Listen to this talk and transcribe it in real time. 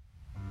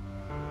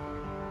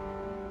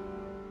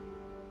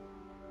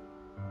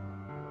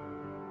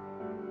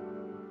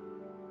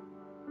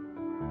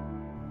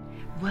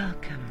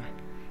Welcome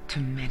to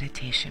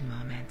Meditation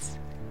Moments.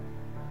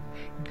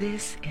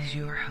 This is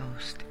your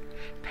host,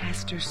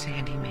 Pastor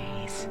Sandy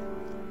Mays.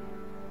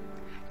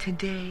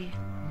 Today,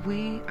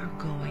 we are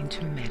going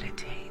to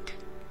meditate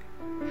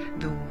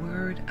the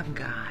Word of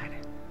God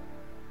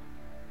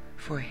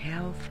for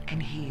health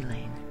and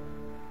healing,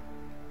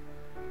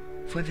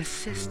 for the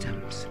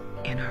systems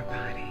in our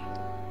body.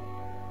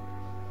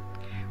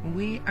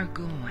 We are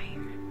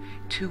going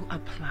to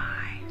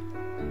apply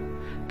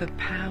the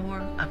power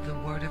of the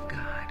Word of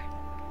God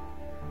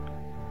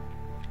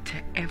to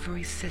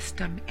every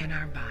system in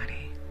our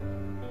body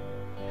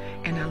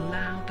and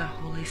allow the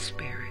Holy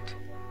Spirit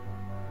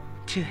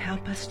to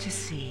help us to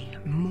see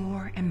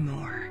more and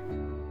more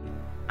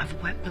of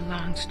what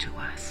belongs to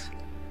us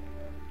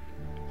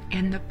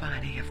in the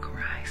body of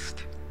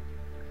Christ,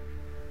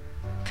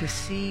 to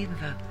see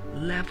the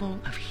level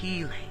of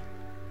healing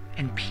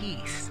and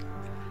peace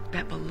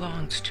that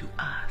belongs to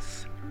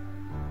us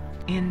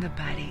in the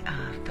body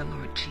of the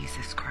Lord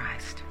Jesus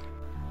Christ.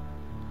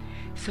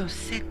 So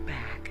sit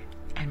back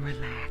and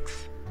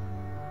relax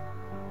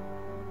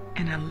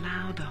and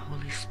allow the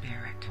Holy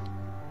Spirit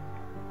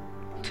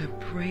to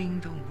bring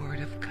the Word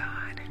of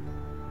God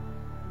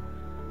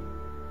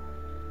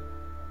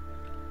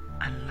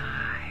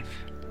alive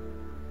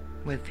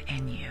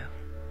within you.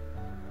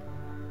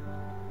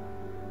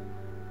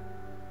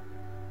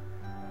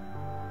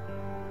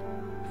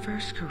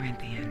 First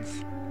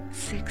Corinthians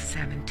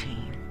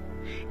 6:17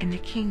 in the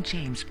King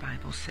James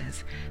Bible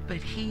says, "But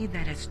he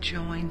that is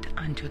joined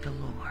unto the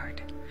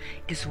Lord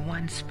is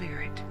one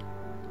spirit."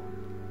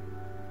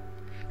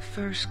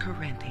 1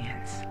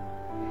 Corinthians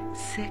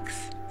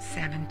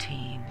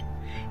 6:17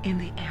 in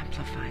the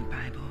Amplified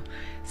Bible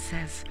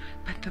says,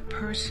 "But the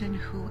person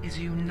who is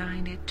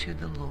united to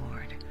the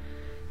Lord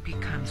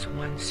becomes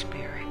one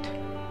spirit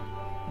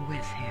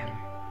with him."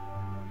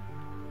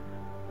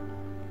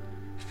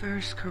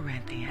 1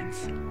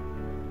 Corinthians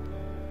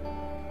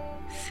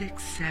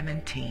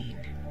 6:17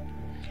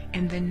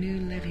 in the New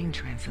Living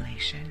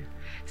Translation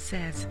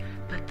says,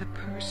 "But the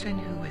person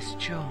who is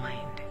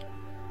joined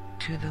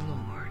to the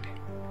Lord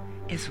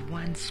is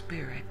one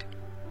spirit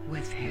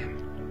with him."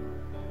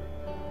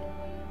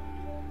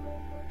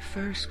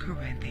 1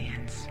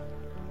 Corinthians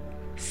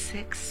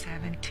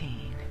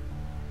 6:17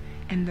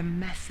 in the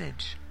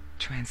Message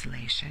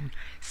translation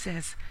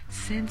says,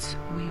 "Since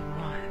we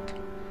want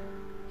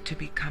to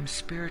become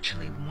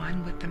spiritually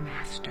one with the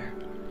Master,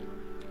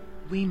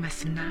 we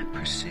must not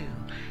pursue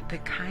the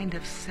kind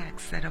of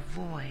sex that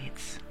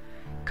avoids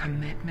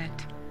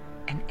commitment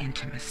and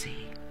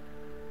intimacy,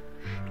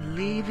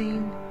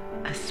 leaving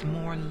us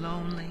more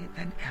lonely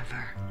than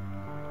ever.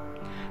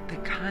 The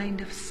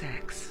kind of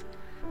sex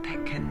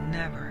that can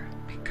never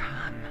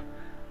become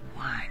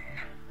one."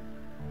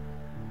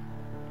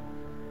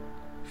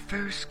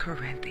 1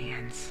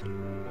 Corinthians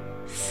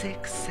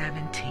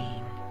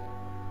 6:17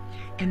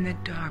 in the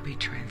Darby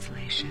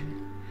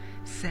translation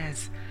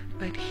says,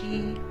 "But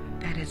he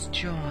that is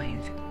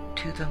joined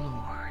to the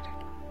Lord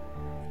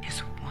is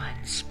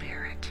one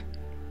spirit."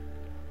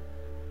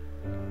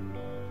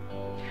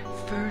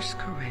 1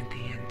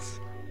 Corinthians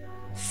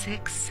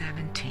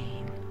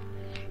 6:17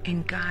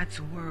 in God's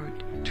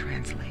Word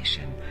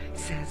translation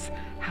says,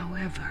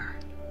 "However,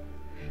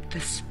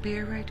 the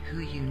Spirit who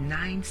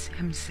unites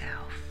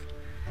himself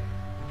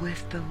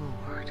with the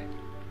Lord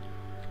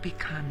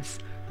becomes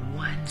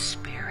one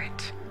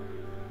spirit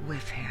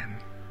with him."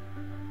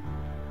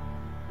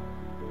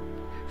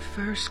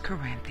 1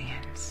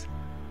 Corinthians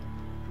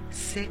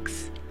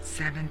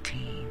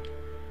 6:17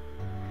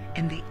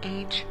 in the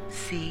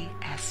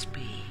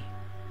HCSB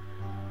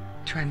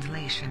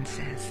translation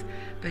says,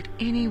 "But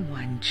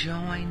anyone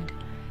joined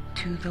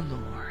to the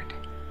Lord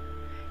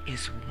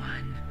is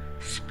one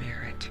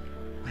spirit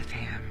with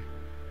him."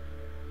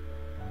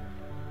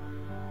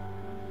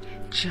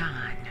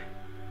 John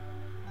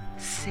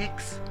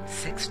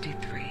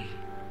 6:63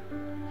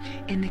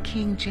 in the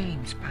King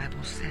James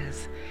Bible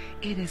says,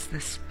 "It is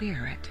the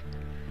Spirit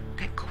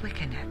that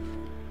quickeneth,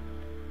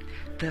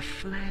 the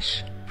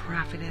flesh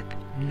profiteth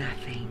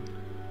nothing.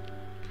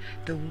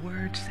 The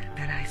words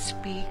that I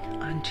speak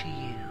unto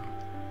you,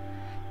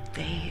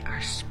 they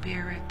are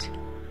spirit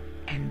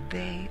and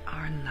they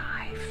are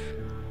life."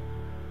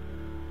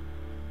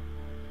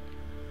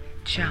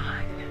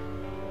 John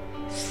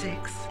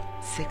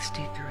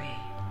 6:63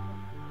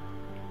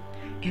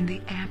 in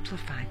the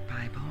Amplified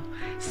Bible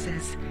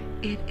says,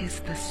 "It is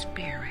the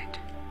Spirit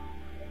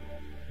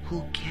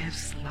who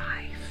gives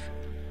life.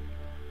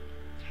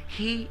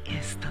 He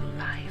is the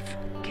life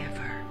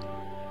giver.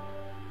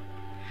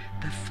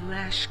 The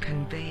flesh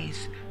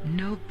conveys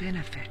no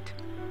benefit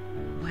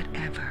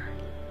whatever.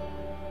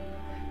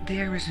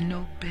 There is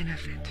no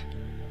benefit,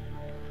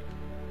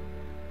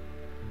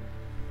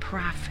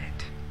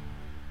 profit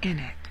in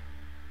it.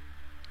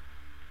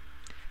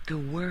 The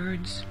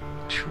words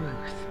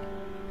truth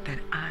that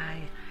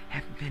I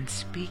have been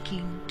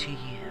speaking to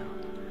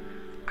you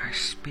are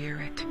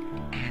spirit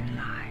and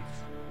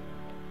life."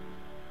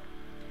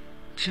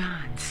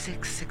 John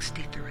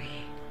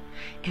 6:63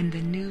 in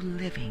the New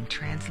Living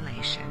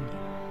Translation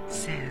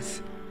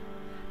says,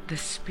 "The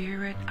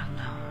Spirit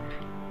alone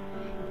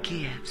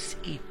gives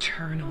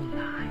eternal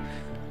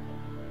life.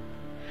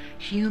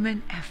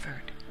 Human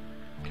effort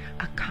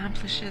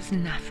accomplishes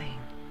nothing,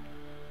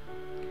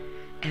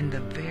 and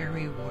the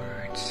very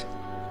words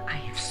I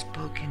have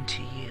spoken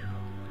to you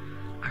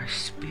are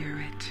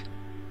spirit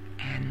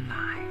and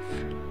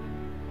life."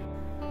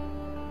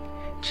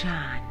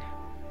 John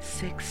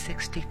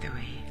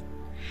 6:63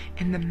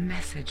 in the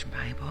Message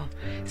Bible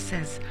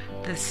says,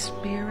 "The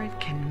Spirit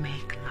can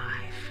make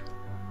life.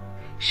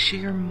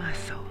 Sheer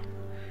muscle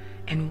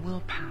and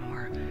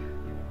willpower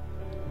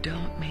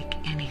don't make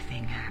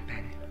anything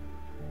happen.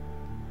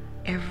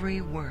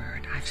 Every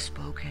word I've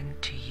spoken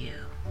to you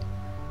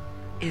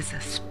is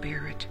a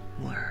spirit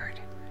word,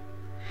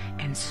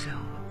 and so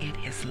it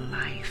is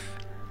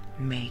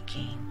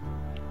life-making."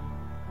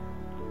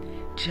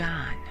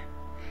 John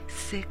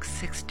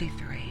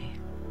 6:63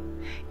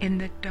 in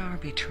the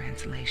Darby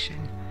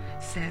translation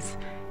says,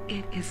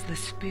 "It is the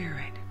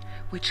Spirit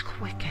which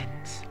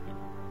quickens.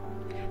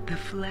 The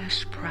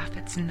flesh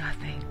profits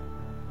nothing.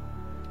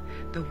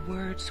 The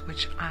words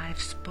which I've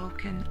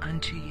spoken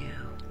unto you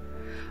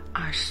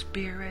are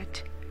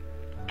spirit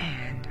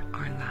and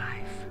are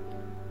life."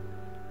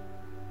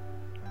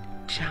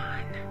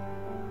 John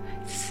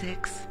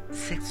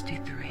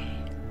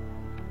 6:63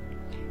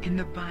 in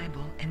the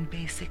Bible in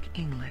Basic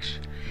English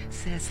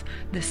says,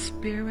 "The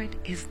Spirit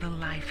is the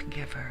life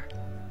giver.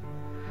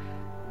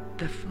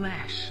 The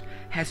flesh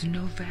has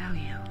no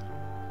value.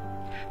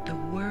 The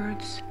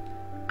words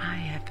I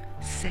have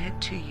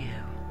said to you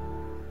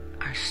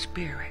are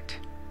spirit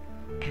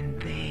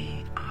and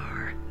they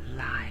are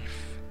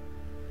life."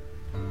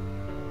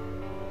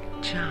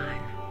 John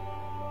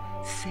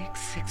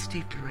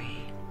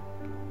 6:63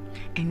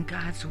 in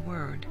God's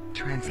Word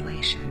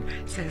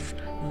translation says,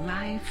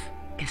 "Life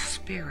is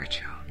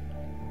spiritual.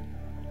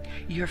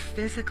 Your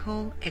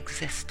physical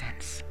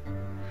existence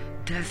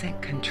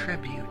doesn't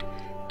contribute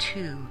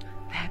to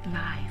that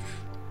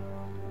life.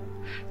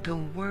 The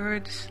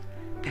words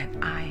that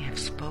I have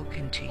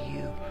spoken to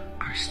you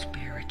are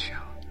spiritual.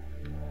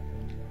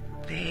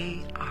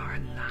 They are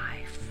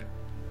life."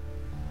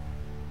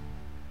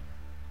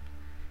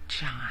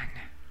 John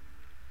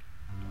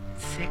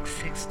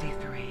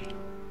 6:63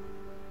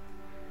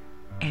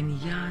 in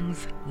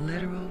Young's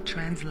literal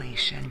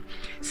translation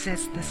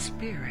says, "The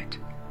Spirit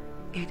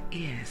it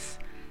is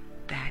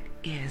that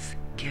is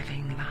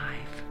giving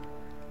life.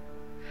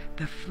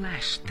 The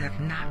flesh does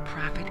not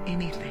profit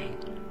anything.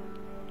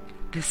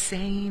 The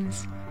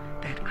sayings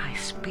that I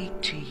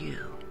speak to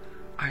you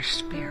are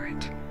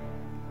spirit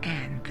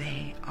and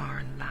they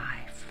are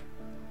life."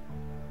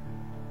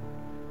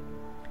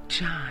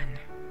 John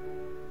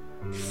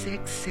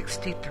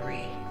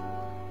 6:63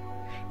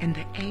 in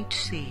the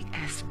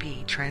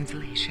HCSB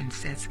translation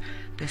says,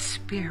 "The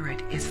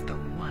Spirit is the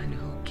one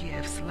who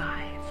gives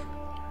life.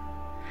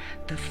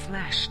 The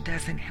flesh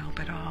doesn't help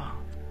at all.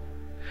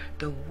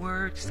 The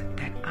words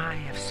that I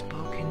have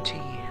spoken to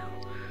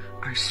you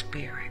are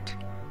spirit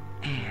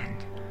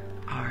and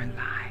are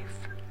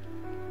life."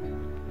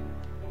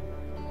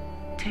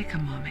 Take a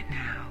moment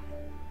now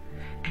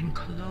and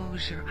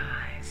close your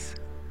eyes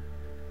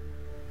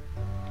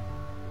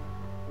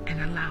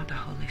and allow the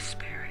Holy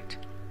Spirit,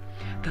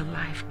 the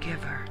life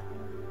giver,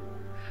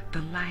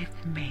 the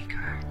life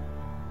maker,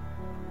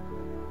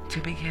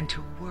 to begin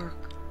to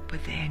work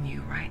within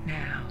you right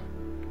now,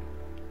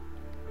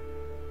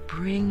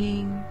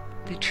 bringing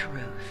the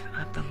truth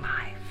of the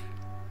life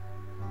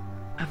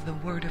of the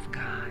Word of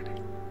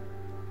God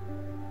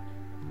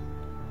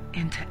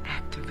into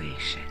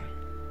activation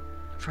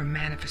for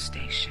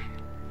manifestation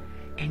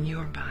in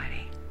your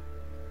body,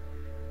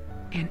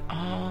 in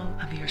all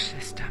of your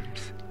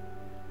systems,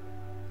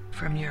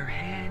 from your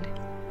head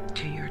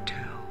to your toe.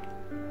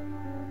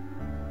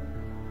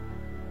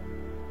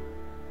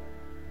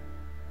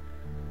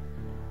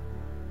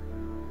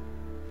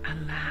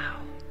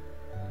 Allow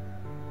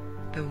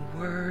the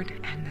Word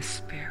and the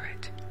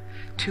Spirit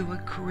to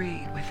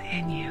agree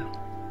within you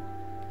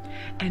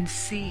and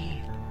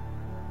see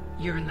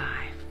your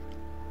life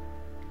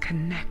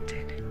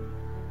connected,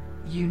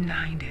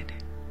 united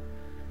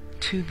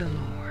to the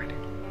Lord.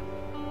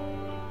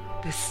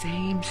 The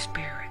same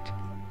Spirit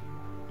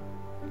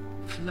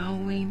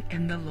flowing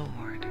in the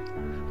Lord,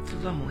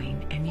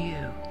 flowing in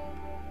you,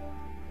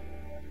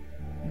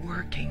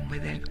 working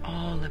within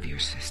all of your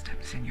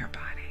systems in your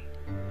body,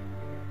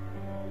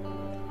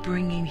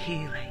 bringing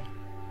healing,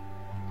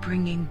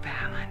 bringing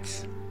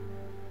balance,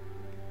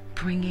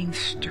 bringing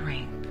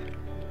strength,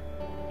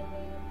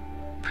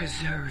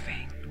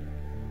 preserving,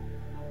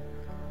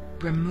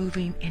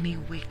 removing any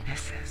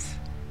weaknesses,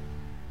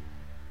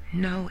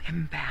 no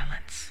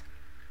imbalance,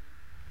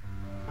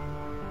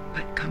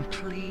 but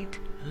complete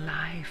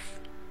life,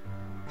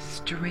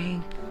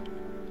 strength,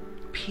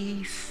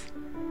 peace,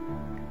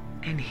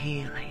 and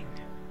healing.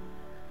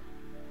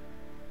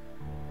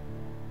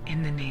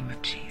 In the name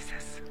of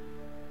Jesus,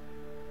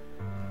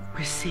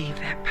 receive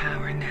that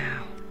power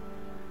now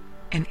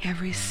in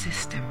every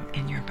system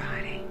in your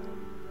body.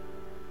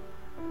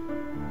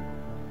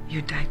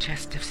 your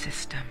digestive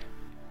system,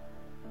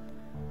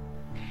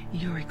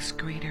 your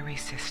excretory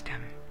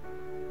system,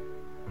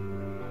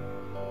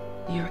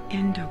 your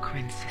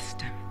endocrine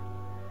system,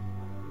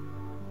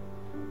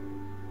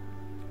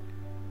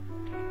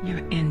 your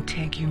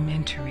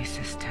integumentary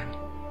system,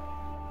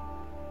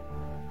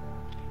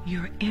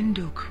 your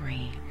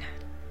endocrine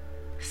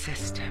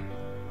system,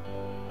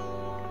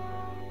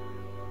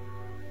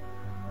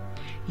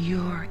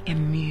 your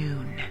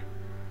immune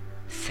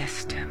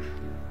system,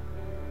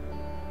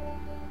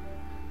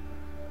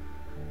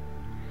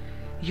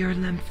 your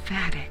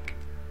lymphatic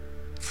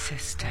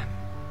system,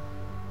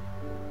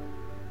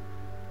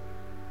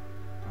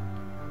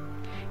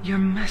 your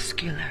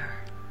muscular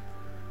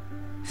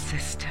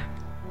system,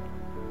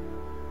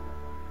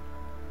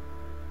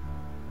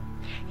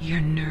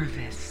 your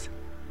nervous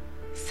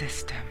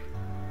system,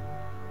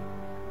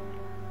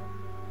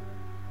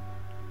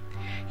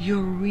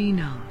 your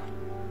renal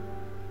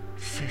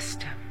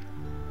system,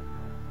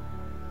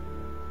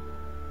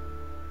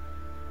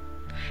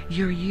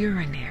 your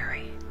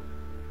urinary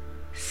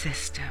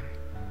system,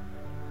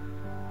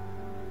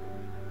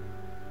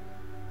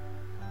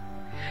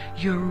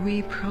 your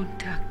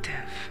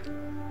reproductive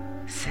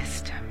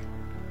system,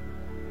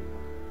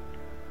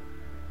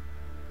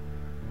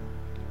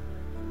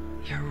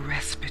 your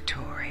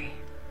respiratory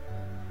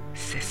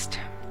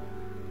system,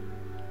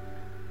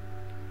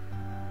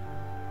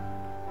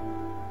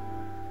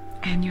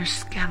 and your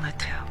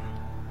skeletal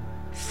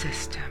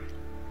system.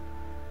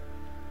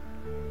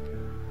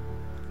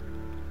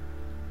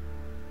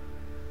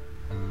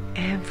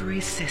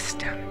 Every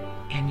system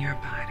in your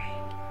body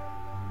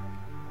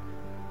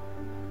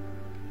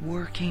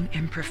working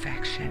in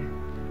perfection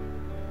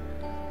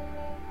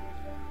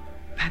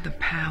by the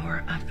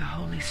power of the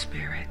Holy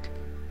Spirit.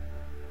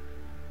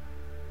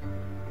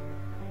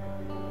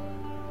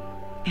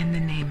 In the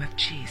name of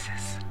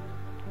Jesus.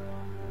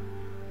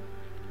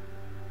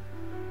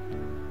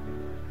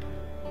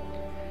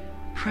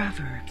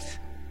 Proverbs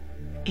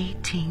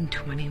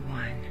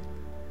 18:21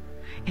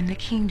 in the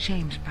King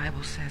James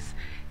Bible says,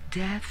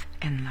 "Death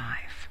and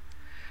life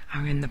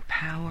are in the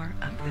power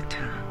of the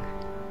tongue,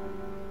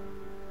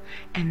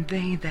 and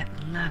they that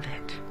love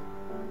it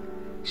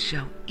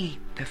shall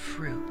eat the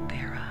fruit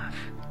thereof."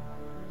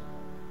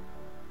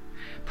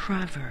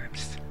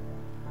 Proverbs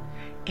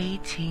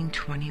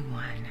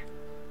 18:21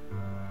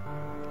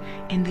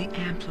 in the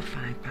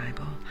Amplified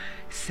Bible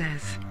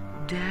says,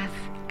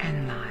 "Death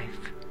and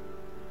life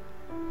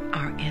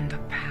are in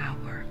the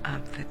power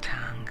of the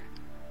tongue,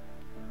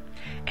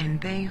 and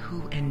they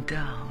who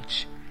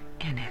indulge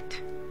in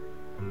it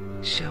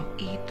shall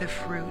eat the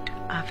fruit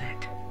of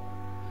it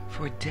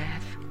for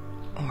death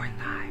or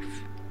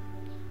life."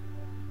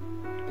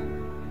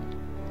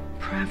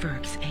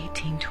 Proverbs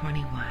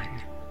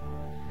 18:21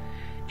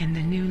 in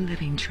the New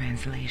Living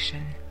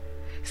Translation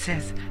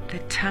says, "The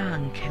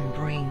tongue can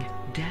bring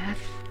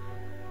death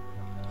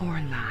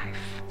or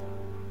life.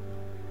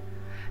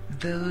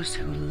 Those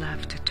who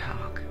love to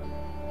talk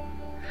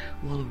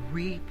will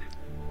reap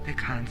the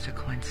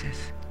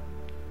consequences."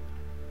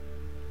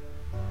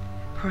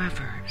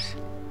 Proverbs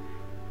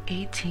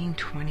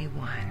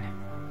 18:21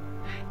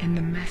 in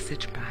the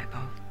Message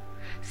Bible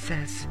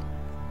says,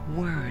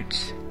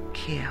 "Words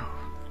kill.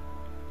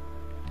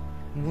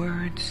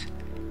 Words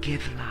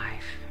give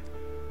life.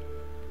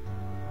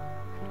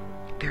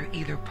 They're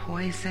either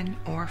poison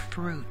or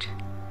fruit.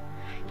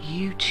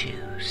 You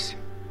choose."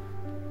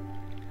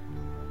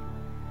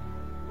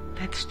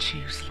 Let's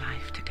choose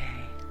life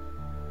today.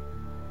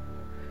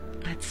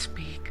 Let's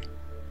speak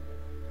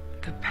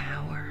the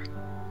power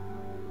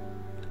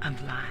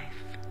of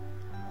life,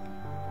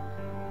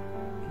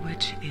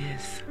 which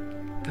is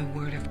the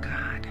Word of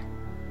God,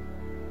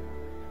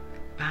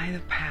 by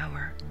the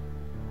power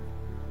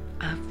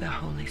of the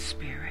Holy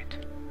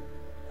Spirit,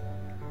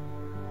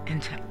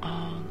 into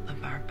all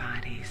of our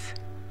bodies.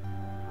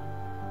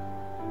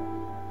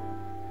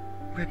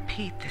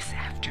 Repeat this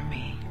after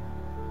me.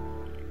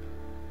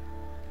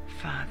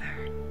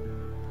 Father,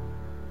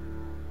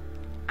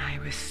 I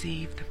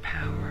receive the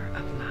power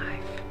of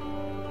life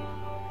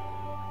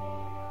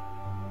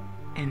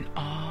in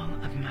all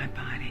of my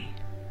body,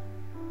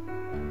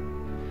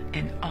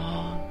 in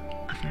all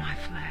of my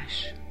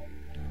flesh,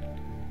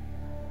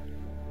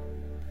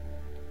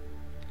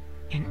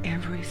 in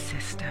every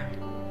system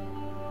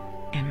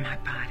in my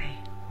body,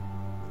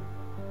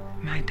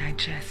 my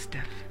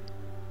digestive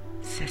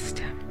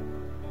system,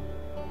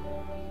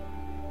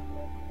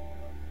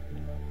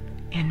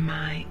 in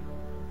my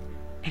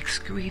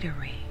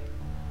excretory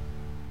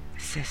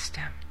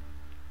system.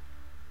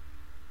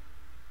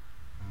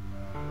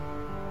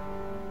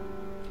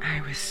 I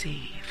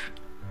receive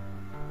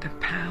the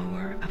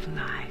power of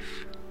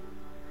life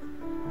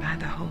by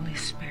the Holy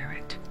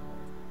Spirit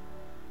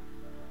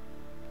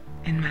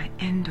in my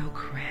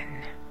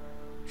endocrine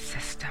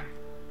system.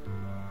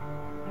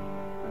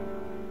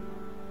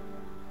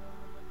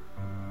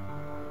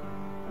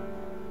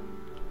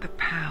 The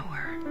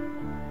power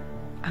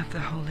of the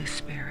Holy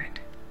Spirit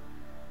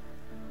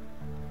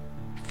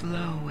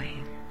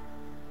flowing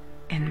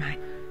in my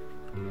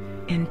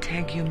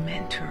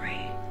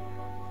integumentary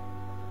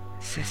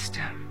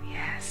system.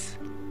 Yes.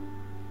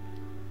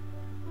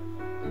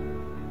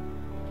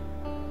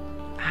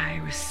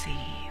 I receive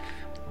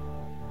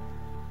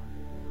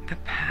the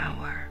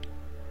power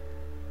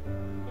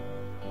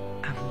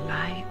of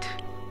light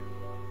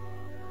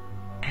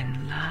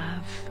and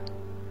love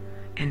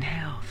and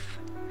health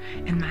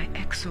in my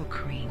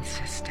exocrine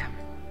system.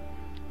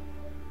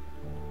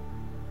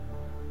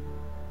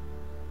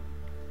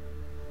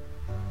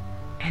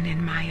 And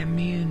in my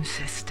immune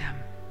system.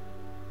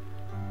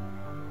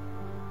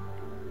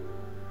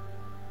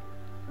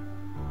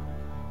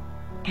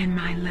 In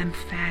my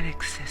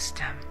lymphatic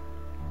system.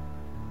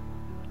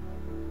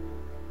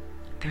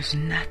 There's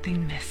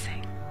nothing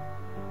missing.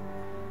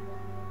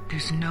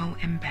 There's no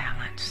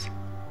imbalance.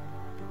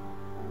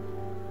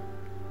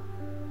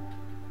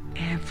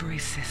 Every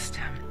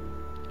system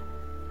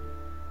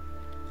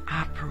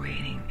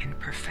operating in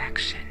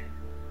perfection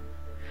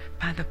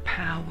by the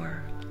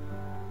power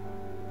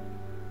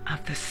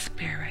of the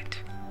Spirit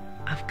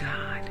of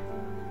God,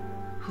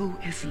 who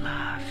is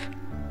love.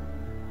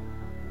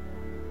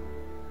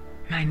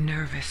 My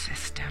nervous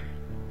system,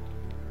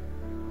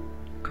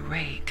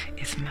 great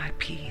is my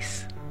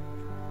peace.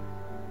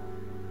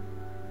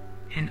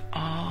 In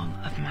all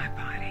of my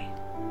body,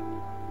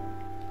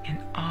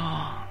 in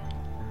all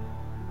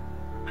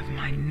of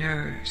my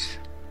nerves,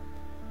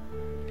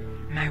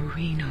 my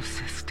renal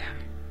system,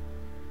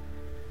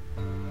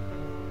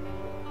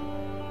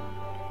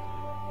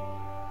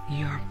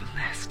 you're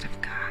blessed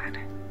of God.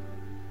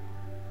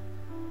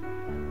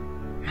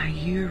 My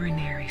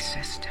urinary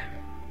system,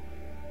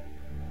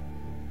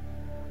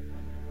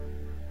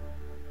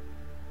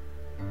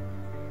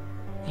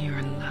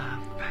 you're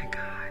loved by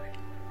God.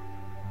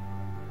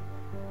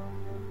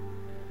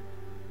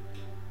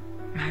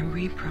 My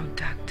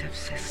reproductive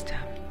system,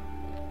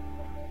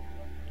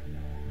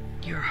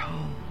 you're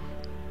whole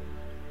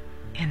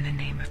in the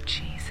name of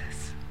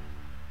Jesus.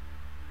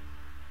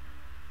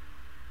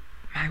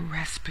 My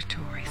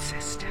respiratory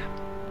system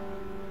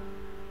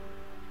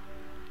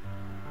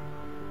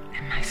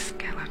and my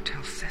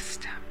skeletal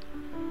system,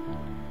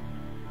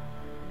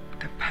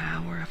 the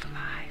power of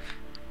life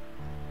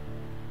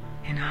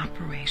in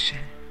operation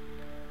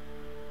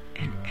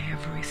in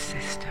every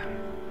system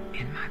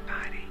in my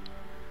body.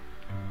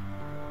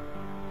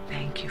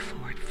 Thank you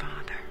for it,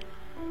 Father.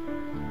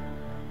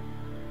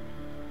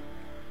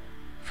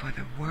 For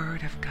the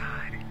Word of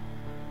God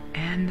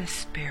and the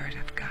Spirit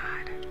of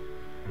God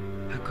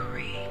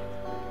agree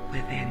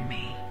within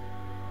me.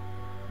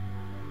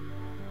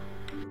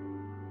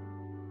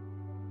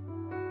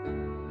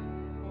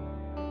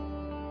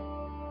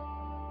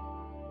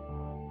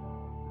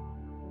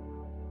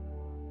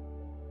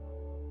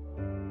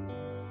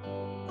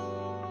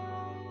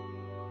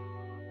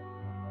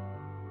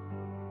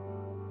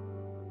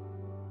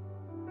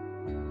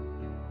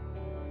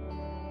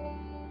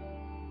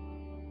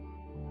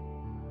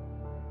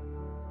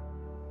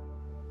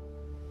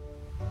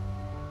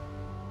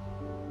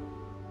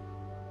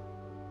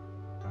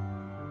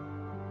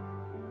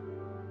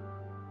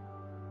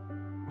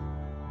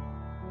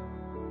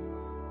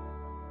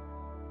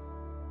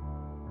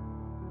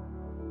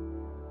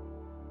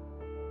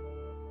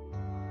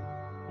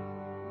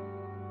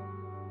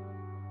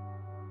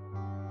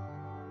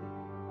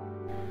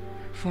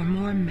 For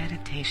more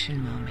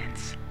meditation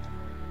moments,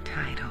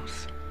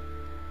 titles,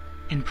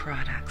 and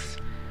products,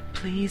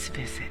 please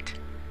visit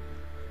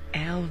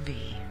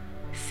lvchonline.org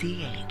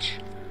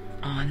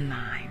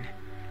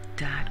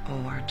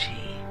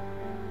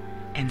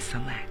and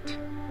select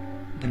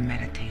the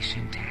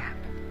meditation tab.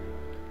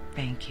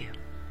 Thank you.